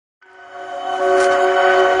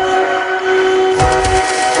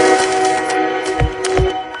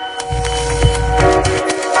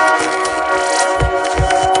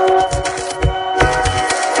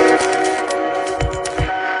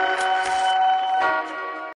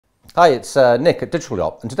Hi, it's Nick at Digital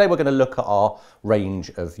Yacht, and today we're going to look at our range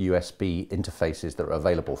of USB interfaces that are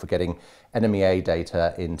available for getting NMEA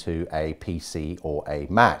data into a PC or a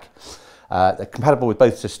Mac. They're compatible with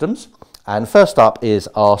both systems, and first up is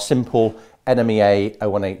our simple NMEA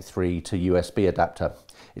 0183 to USB adapter.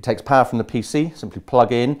 It takes power from the PC, simply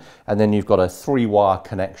plug in, and then you've got a 3-wire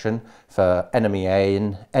connection for NMEA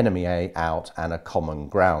in, NMEA out, and a common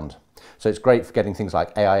ground. So it's great for getting things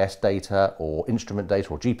like AIS data or instrument data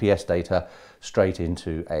or GPS data straight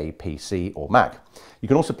into a PC or Mac. You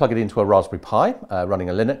can also plug it into a Raspberry Pi running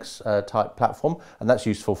a Linux type platform, and that's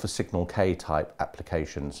useful for Signal K type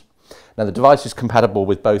applications. Now the device is compatible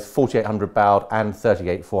with both 4800 baud and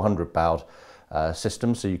 38400 baud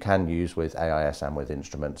systems, so you can use with AIS and with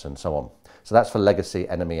instruments and so on. So that's for legacy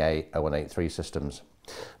NMEA 0183 systems.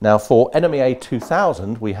 Now for NMEA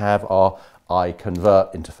 2000 we have our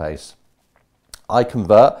iConvert interface.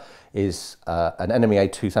 iConvert is an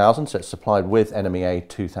NMEA 2000, so it's supplied with NMEA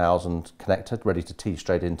 2000 connector ready to tee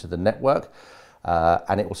straight into the network,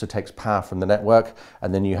 and it also takes power from the network,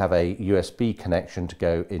 and then you have a USB connection to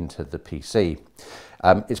go into the PC.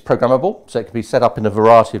 It's programmable, so it can be set up in a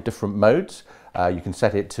variety of different modes. You can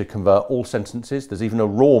set it to convert all sentences. There's even a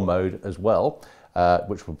raw mode as well,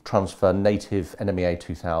 which will transfer native NMEA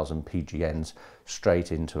 2000 PGNs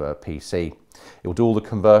straight into a PC. It will do all the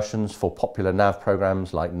conversions for popular nav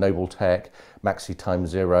programs like Nobletech, Maxi Time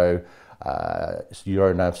Zero,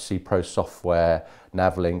 Euronav C Pro software,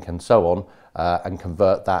 Navlink and so on, and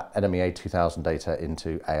convert that NMEA 2000 data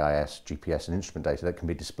into AIS, GPS and instrument data that can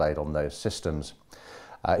be displayed on those systems.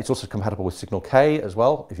 It's also compatible with Signal K as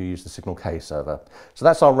well if you use the Signal K server. So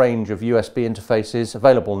that's our range of USB interfaces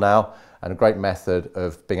available now, and a great method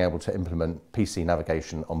of being able to implement PC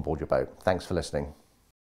navigation on board your boat. Thanks for listening.